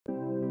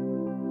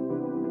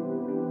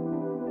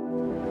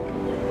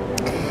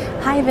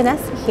Hi,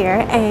 Vanessa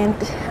here, and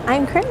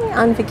I'm currently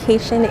on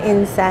vacation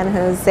in San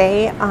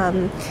Jose,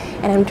 and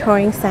I'm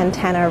touring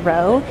Santana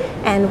Row.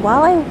 And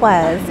while I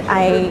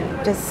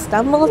just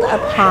stumbled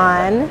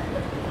upon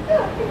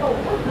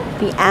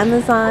the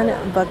Amazon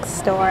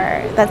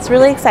bookstore. That's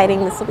really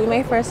exciting. This will be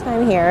my first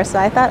time here, so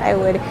I thought I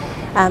would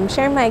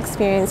share my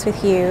experience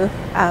with you.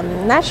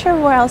 Not sure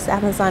where else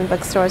Amazon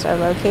bookstores are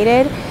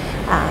located,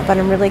 but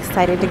I'm really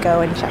excited to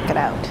go and check it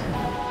out.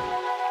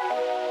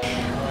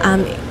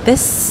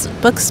 This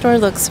bookstore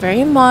looks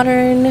very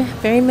modern,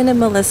 very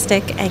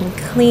minimalistic and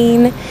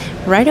clean.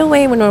 Right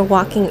away when we're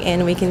walking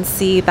in, we can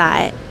see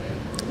that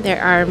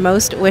there are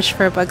most wished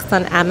for books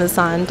on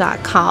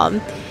Amazon.com.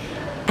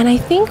 And I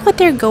think what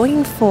they're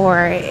going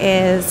for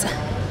is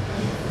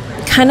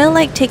kind of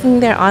like taking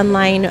their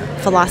online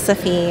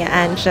philosophy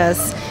and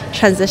just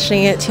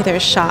transitioning it to their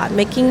shop,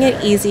 making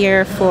it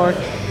easier for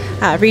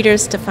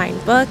readers to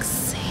find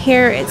books.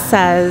 Here it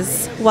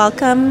says,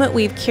 "Welcome,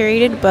 we've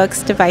curated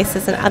books,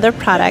 devices, and other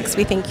products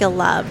we think you'll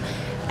love.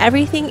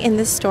 Everything in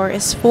this store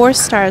is 4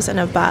 stars and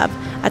above,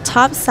 a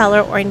top seller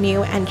or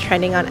new and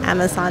trending on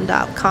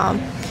Amazon.com."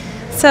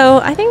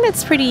 So I think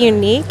that's pretty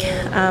unique,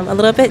 a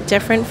little bit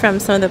different from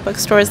some of the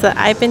bookstores that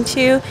I've been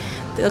to.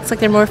 It looks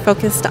like they're more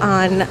focused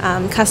on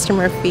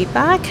customer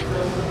feedback.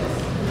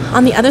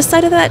 On the other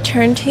side of that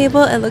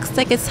turntable, it looks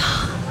like it's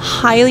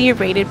highly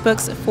rated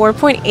books,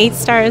 4.8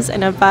 stars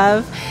and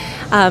above.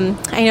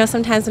 I know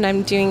sometimes when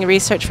I'm doing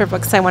research for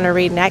books I want to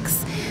read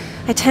next,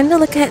 I tend to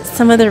look at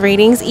some of the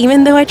ratings,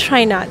 even though I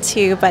try not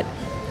to, but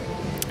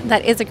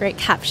that is a great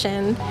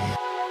caption.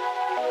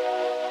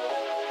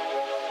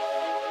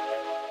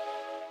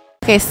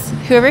 Okay, so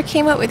whoever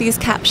came up with these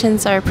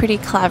captions are pretty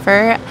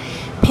clever.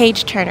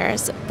 Page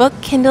turners. Book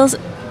Kindle's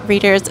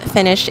readers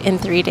finished in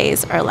 3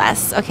 days or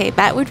less. Okay,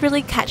 that would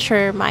really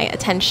capture my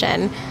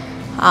attention.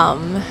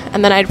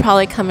 And then I'd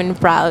probably come and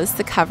browse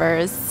the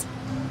covers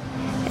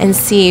and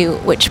see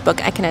which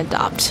book I can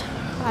adopt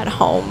at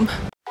home.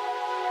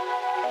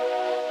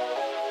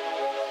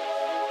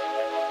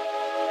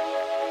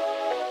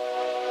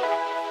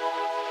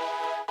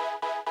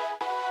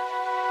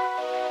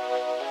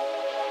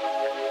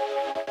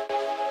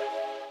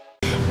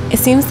 It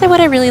seems that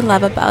what I really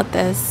love about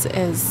this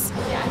is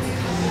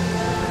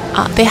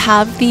they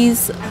have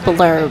these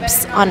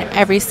blurbs on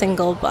every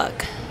single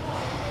book.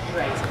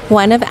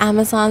 One of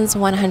Amazon's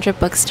 100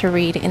 books to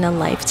read in a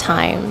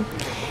lifetime.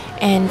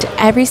 And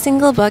every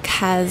single book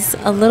has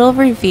a little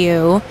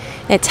review.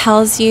 It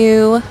tells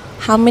you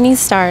how many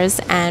stars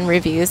and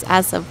reviews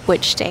as of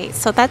which date.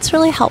 So that's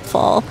really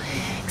helpful,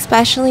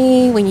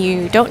 especially when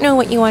you don't know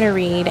what you want to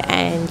read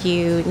and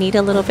you need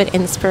a little bit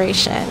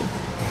inspiration.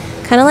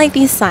 Kind of like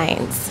these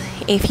signs.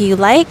 If you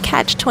like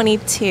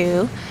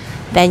Catch-22,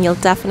 then you'll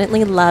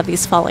definitely love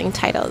these following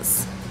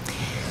titles.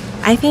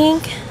 I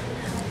think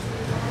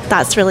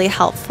that's really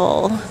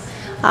helpful.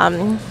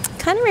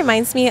 Kind of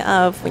reminds me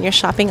of when you're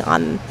shopping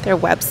on their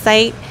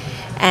website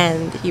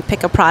and you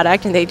pick a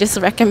product and they just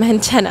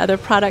recommend 10 other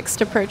products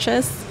to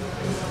purchase.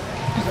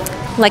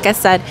 Like I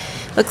said,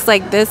 looks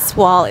like this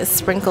wall is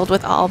sprinkled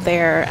with all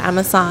their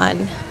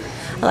Amazon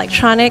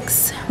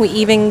electronics. We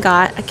even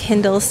got a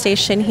Kindle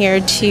station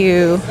here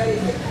to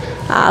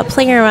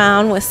play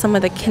around with some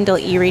of the Kindle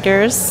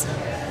e-readers.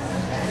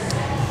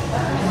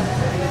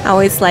 I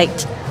always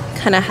liked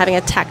kind of having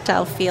a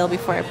tactile feel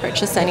before I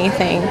purchase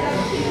anything.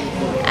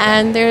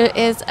 And there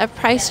is a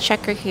price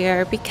checker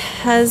here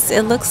because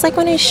it looks like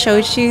when I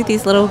showed you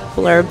these little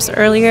blurbs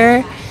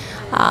earlier,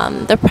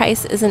 the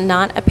price is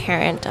not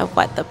apparent of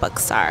what the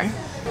books are.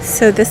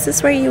 So this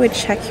is where you would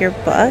check your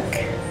book,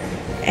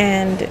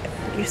 and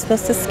you're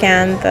supposed to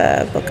scan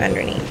the book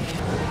underneath.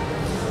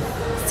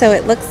 So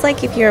it looks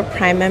like if you're a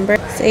Prime member,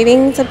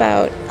 savings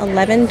about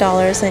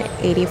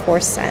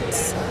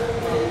 $11.84.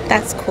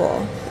 That's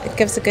cool. It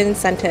gives a good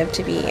incentive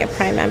to be a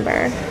Prime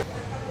member.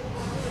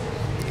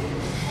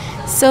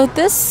 So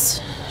this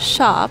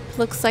shop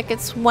looks like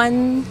it's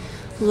one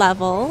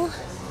level,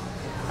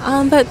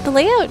 but the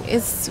layout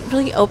is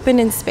really open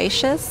and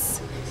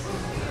spacious.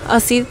 I'll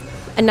see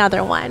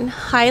another one.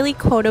 Highly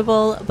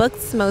quotable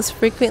books most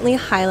frequently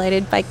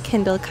highlighted by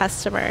Kindle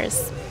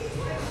customers.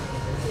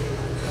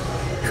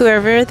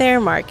 Whoever their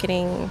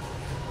marketing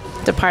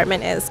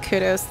department is,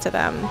 kudos to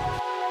them.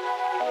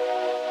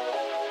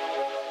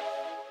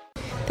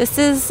 This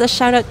is a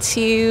shout out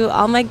to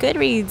all my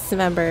Goodreads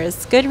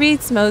members.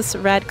 Goodreads most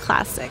read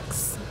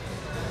classics.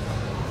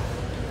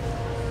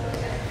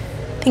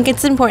 I think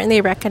it's important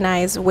they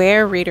recognize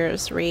where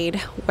readers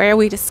read, where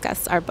we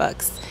discuss our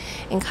books,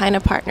 and kind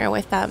of partner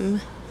with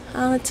them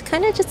to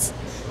kind of just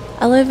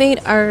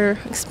elevate our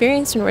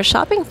experience when we're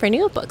shopping for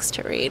new books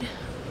to read.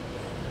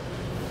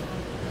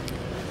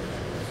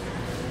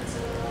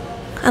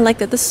 I like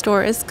that the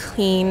store is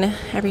clean,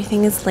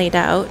 everything is laid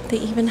out. They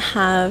even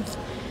have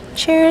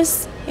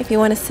chairs if you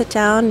want to sit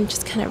down and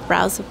just kind of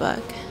browse a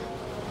book.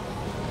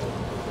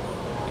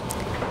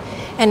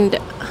 And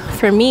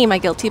for me, my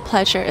guilty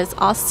pleasure is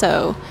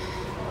also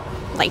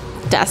like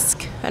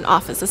desk and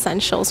office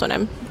essentials when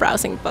I'm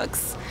browsing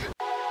books.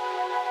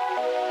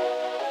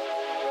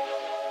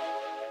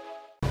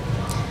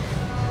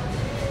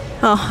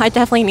 Oh, I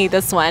definitely need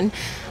this one.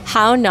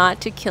 How not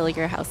to kill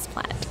your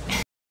houseplant.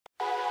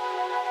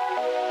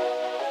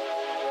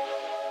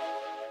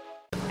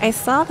 I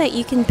saw that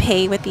you can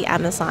pay with the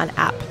Amazon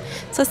app.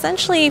 So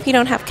essentially, if you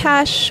don't have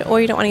cash or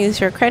you don't want to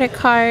use your credit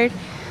card,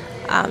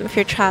 if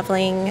you're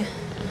traveling,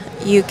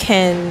 you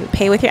can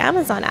pay with your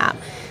Amazon app.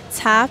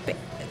 Tap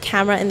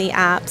camera in the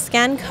app,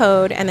 scan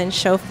code, and then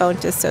show phone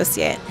to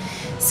associate.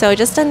 So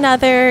just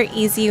another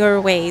easier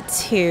way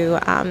to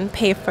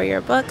pay for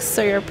your books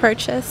or your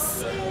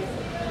purchase.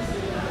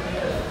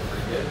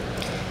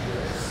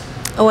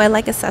 Oh, I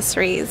like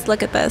accessories.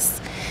 Look at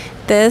this.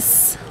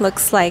 This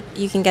looks like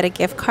you can get a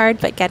gift card,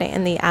 but get it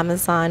in the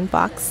Amazon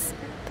box.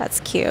 That's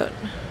cute.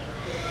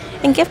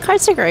 And gift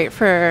cards are great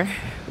for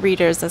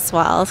readers as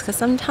well, because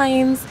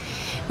sometimes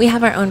we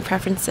have our own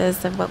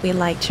preferences of what we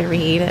like to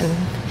read,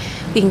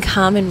 and we can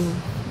come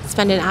and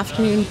spend an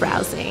afternoon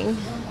browsing.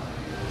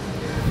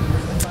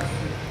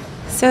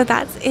 So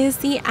that is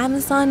the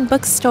Amazon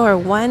bookstore,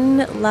 one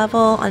level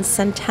on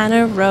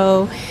Santana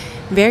Row.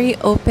 Very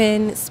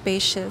open,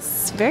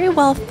 spacious, very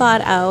well thought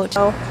out.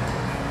 So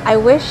I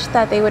wish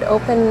that they would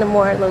open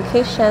more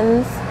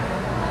locations.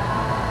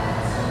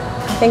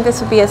 I think this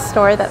would be a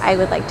store that I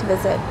would like to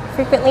visit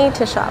frequently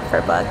to shop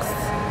for books.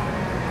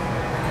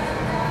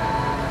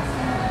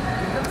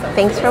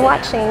 Thanks for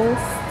watching.